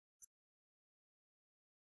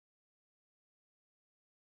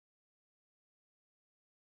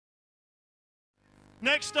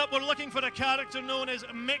Next up, we're looking for a character known as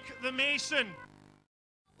Mick the Mason,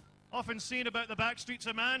 often seen about the back streets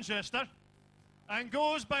of Manchester, and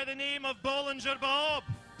goes by the name of Bollinger Bob.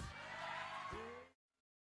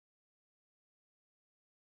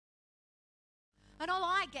 And all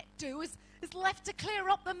I get to do is left to clear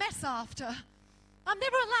up the mess after. I'm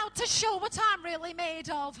never allowed to show what I'm really made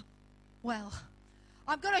of. Well,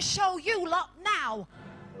 I'm going to show you lot now.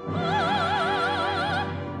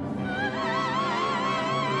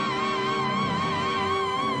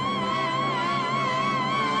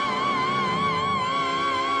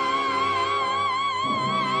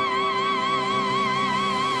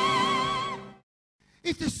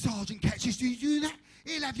 If the sergeant catches you doing that,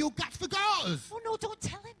 he'll have your guts for garters. Oh, no, don't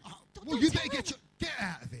tell him. Well, you better get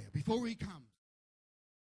out of there before he comes.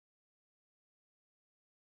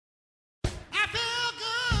 I feel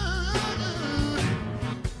good.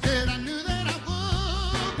 Said I knew that I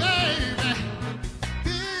would, baby.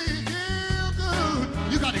 Feel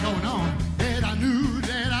good. You got it going on. Said I knew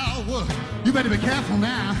that I would. You better be careful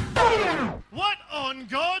now. What on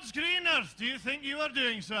God's green earth do you think you are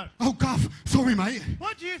doing, sir? Oh, Gov, sorry, mate.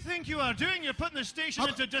 What do you think you are doing? You're putting the station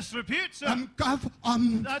into disrepute, sir. Gov,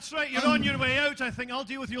 That's right, you're on your way out, I think. I'll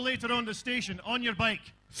deal with you later on the station, on your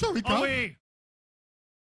bike. Sorry, Gov. Away.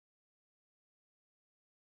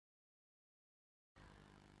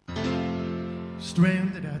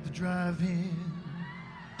 Stranded at the drive-in,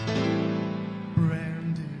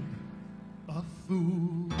 branded a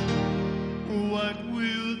fool. What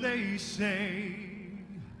will they say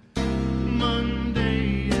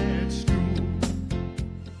Monday at school?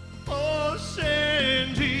 Oh,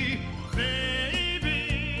 Sandy,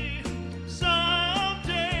 baby,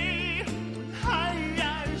 someday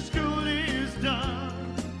high school is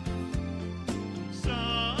done.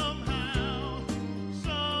 Somehow,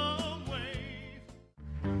 some way.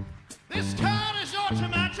 This car is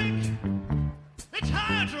automatic. It's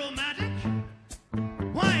hydromatic.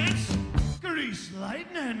 Why, it's grease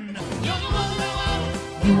lightning. You're the one,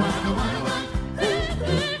 you are the one.